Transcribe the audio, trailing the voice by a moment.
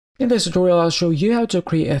In this tutorial, I'll show you how to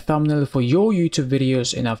create a thumbnail for your YouTube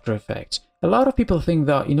videos in After Effects. A lot of people think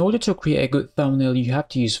that in order to create a good thumbnail, you have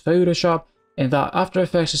to use Photoshop and that After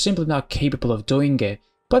Effects is simply not capable of doing it.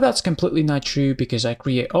 But that's completely not true because I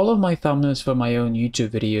create all of my thumbnails for my own YouTube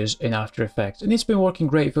videos in After Effects and it's been working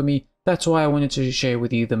great for me. That's why I wanted to share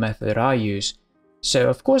with you the method that I use. So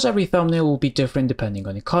of course every thumbnail will be different depending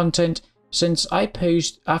on the content. Since I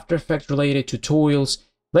post After Effects related tutorials,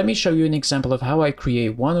 let me show you an example of how I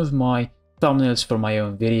create one of my thumbnails for my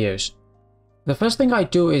own videos. The first thing I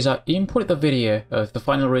do is I import the video of the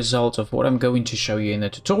final result of what I'm going to show you in the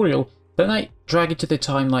tutorial, then I drag it to the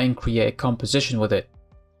timeline and create a composition with it.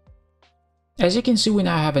 As you can see, we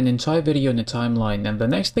now have an entire video in the timeline, and the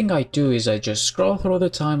next thing I do is I just scroll through the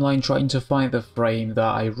timeline trying to find the frame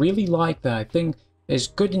that I really like, that I think is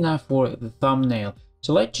good enough for the thumbnail.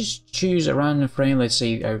 So let's just choose a random frame. Let's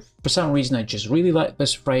say for some reason I just really like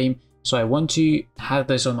this frame, so I want to have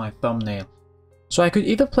this on my thumbnail. So I could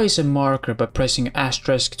either place a marker by pressing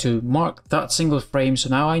asterisk to mark that single frame, so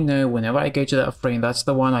now I know whenever I go to that frame that's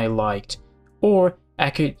the one I liked. Or I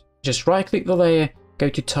could just right click the layer, go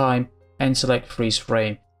to time and select freeze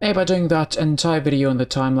frame. And by doing that, an entire video on the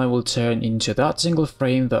timeline will turn into that single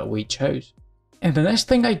frame that we chose. And the next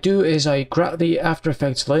thing I do is I grab the After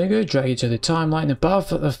Effects logo, drag it to the timeline above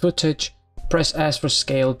the footage, press S for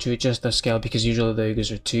scale to adjust the scale because usually the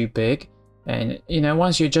logos are too big. And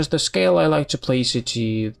once you adjust the scale, I like to place it to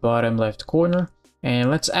the bottom left corner. And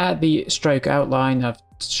let's add the stroke outline. I've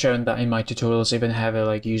shown that in my tutorials, even have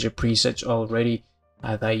a user presets already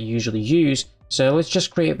that I usually use. So let's just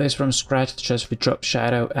create this from scratch. Just for drop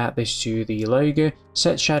shadow, add this to the logo,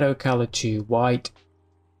 set shadow color to white,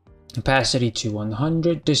 opacity to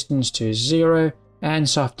 100, distance to 0, and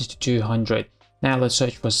softness to 200. Now let's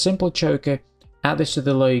search for simple choker, add this to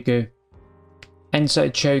the logo, and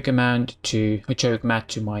set choke matte to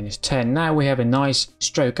 -10. Now we have a nice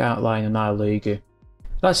stroke outline on our logo.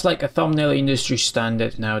 That's like a thumbnail industry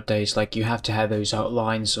standard nowadays, you have to have those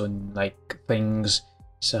outlines on things.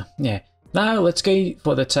 So yeah. Now let's go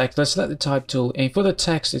for the text. Let's select the type tool, and for the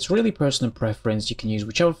text it's really personal preference. You can use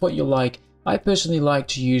whichever font you like. I personally like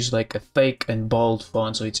to use a thick and bold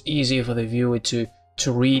font so it's easier for the viewer to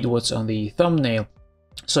read what's on the thumbnail.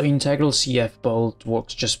 So Integral CF Bold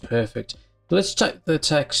works just perfect. Let's type the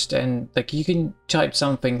text, and you can type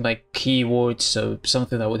something like keywords, so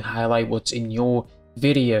something that would highlight what's in your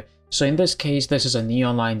video. So in this case, this is a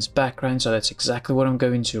neon lines background, so that's exactly what I'm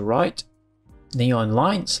going to write. Neon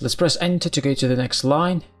lines. Let's press enter to go to the next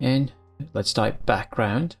line, and let's type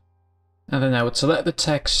background. And then I would select the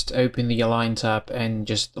text, open the Align tab, and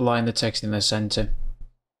just align the text in the center.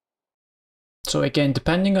 So again,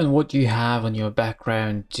 depending on what you have on your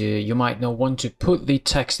background, you might not want to put the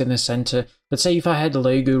text in the center. Let's say if I had a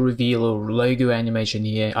logo reveal or logo animation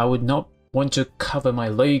here, I would not want to cover my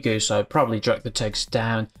logo, so I'd probably drag the text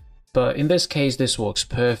down. But in this case, this works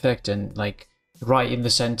perfect and right in the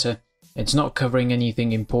center. It's not covering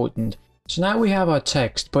anything important. So now we have our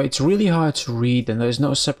text, but it's really hard to read and there's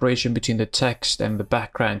no separation between the text and the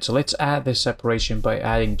background. So let's add this separation by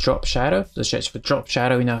adding drop shadow. Let's search for drop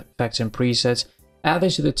shadow in effects and presets. Add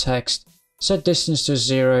this to the text, set distance to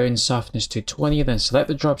 0 and softness to 20, then select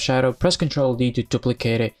the drop shadow, press Ctrl D to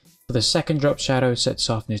duplicate it. For the second drop shadow, set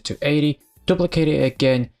softness to 80, duplicate it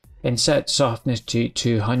again and set softness to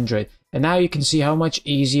 200. And now you can see how much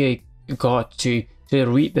easier it got to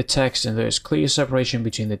read the text, and there's clear separation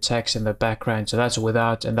between the text and the background. So that's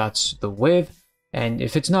without and that's the with. And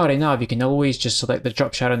if it's not enough, you can always just select the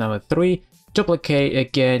drop shadow number 3, duplicate it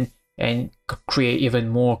again, and create even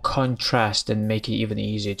more contrast and make it even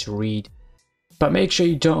easier to read. But make sure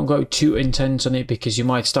you don't go too intense on it because you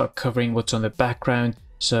might start covering what's on the background.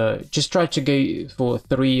 So just try to go for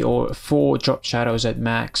 3 or 4 drop shadows at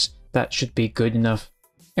max. That should be good enough.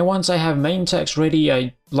 And once I have main text ready,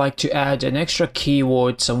 I like to add an extra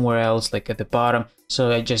keyword somewhere else, at the bottom. So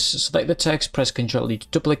I just select the text, press Ctrl D to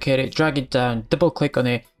duplicate it, drag it down, double click on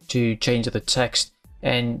it to change the text,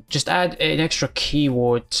 and just add an extra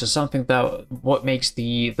keyword, so something that what makes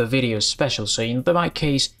the video special. So in my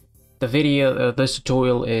case, the video, this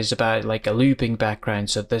tutorial is about a looping background.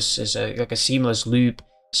 So this is a seamless loop.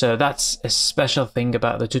 So that's a special thing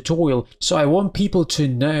about the tutorial. So I want people to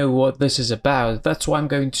know what this is about. That's why I'm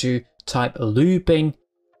going to type looping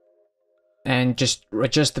and just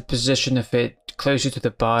adjust the position of it closer to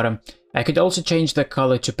the bottom. I could also change the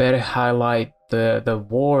color to better highlight the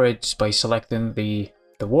words by selecting the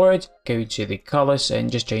word, going to the colors and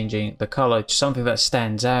just changing the color to something that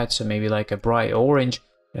stands out. So maybe a bright orange.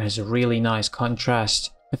 It has a really nice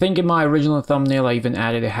contrast. I think in my original thumbnail I even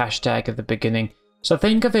added a hashtag at the beginning. So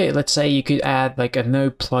think of it, let's say you could add like a no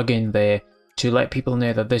plugin there to let people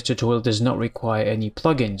know that this tutorial does not require any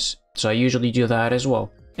plugins. So I usually do that as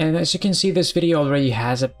well. And as you can see, this video already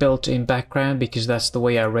has a built-in background because that's the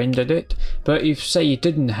way I rendered it. But if say you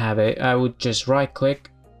didn't have it, I would just right click,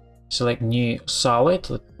 select new solid,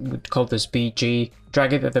 we'd call this BG,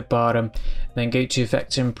 drag it at the bottom, then go to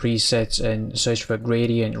effects and presets and search for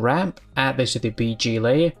gradient ramp, add this to the BG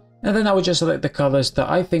layer. And then I would just select the colors that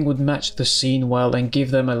I think would match the scene well and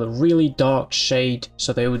give them a really dark shade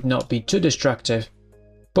so they would not be too destructive.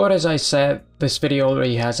 But as I said, this video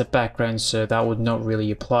already has a background, so that would not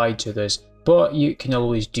really apply to this, but you can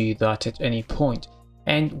always do that at any point.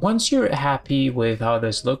 And once you're happy with how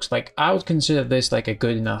this looks, like I would consider this like a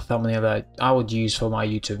good enough thumbnail that I would use for my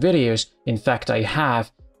YouTube videos. In fact, I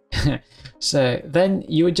have. So then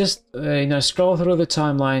you would just scroll through the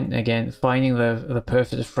timeline again, finding the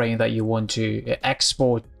perfect frame that you want to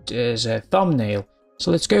export as a thumbnail. So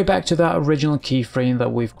let's go back to that original keyframe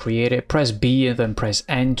that we've created. Press B and then press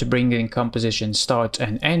N to bring in composition start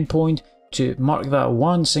and end point to mark that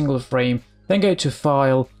one single frame. Then go to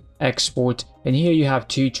File, Export, and here you have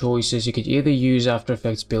two choices. You could either use After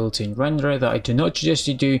Effects built-in renderer that I do not suggest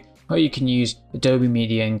you do, or you can use Adobe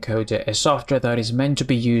Media Encoder, a software that is meant to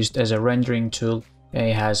be used as a rendering tool, and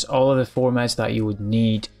it has all of the formats that you would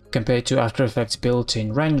need compared to After Effects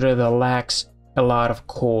built-in renderer that lacks a lot of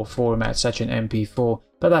core formats such as MP4,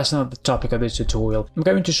 but that's not the topic of this tutorial. I'm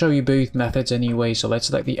going to show you both methods anyway, so let's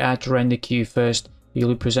select the Add to Render queue first. You'll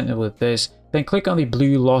be presented with this, then click on the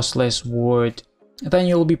blue lossless word. Then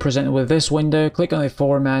you'll be presented with this window, click on the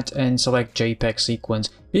format and select JPEG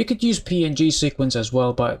sequence. You could use PNG sequence as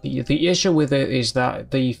well, but the issue with it is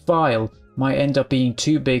that the file might end up being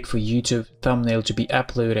too big for YouTube thumbnail to be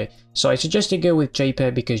uploaded. So I suggest you go with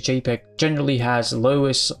JPEG because JPEG generally has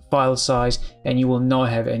lowest file size and you will not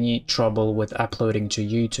have any trouble with uploading to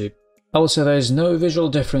YouTube. Also, there's no visual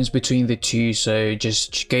difference between the two, so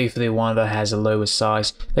just go for the one that has the lowest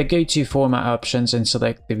size. Then go to Format Options and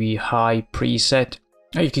select the High preset.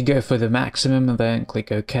 Or you can go for the maximum and then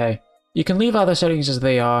click OK. You can leave other settings as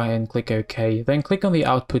they are and click OK. Then click on the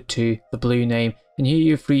Output to the blue name, and here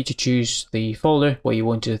you're free to choose the folder where you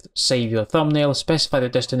want to save your thumbnail, specify the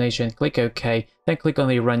destination, click OK, then click on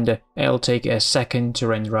the render. It'll take a second to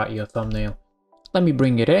render out your thumbnail. Let me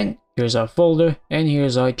bring it in. Here's our folder and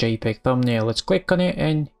here's our JPEG thumbnail. Let's click on it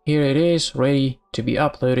and here it is, ready to be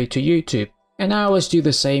uploaded to YouTube. And now let's do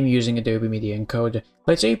the same using Adobe Media Encoder.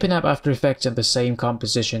 Let's open up After Effects at the same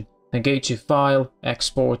composition, then go to File,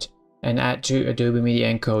 Export, and add to Adobe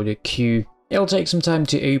Media Encoder queue. It'll take some time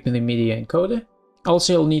to open the Media Encoder.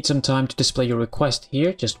 Also, you'll need some time to display your request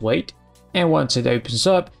here, just wait. And once it opens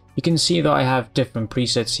up, you can see that I have different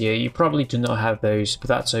presets here. You probably do not have those, but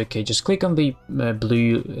that's okay. Just click on the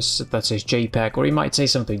blue that says JPEG, or it might say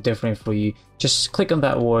something different for you. Just click on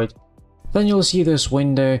that word. Then you'll see this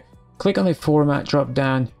window. Click on the format drop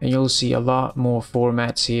down and you'll see a lot more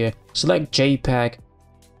formats here. Select JPEG,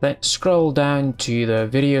 then scroll down to the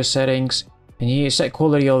video settings, and here set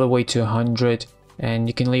quality all the way to 100. And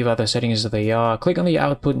you can leave other settings as they are. Click on the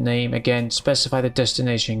output name, again specify the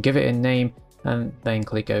destination, give it a name, and then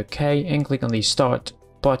click OK, and click on the start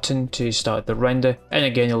button to start the render, and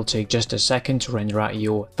again it'll take just a second to render out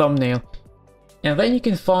your thumbnail. And then you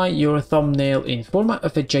can find your thumbnail in format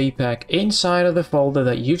of a JPEG inside of the folder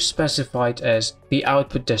that you've specified as the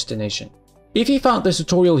output destination. If you found this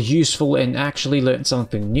tutorial useful and actually learned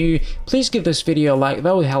something new, please give this video a like,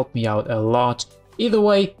 that would help me out a lot. Either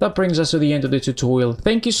way, that brings us to the end of the tutorial.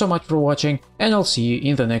 Thank you so much for watching, and I'll see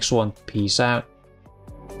you in the next one. Peace out.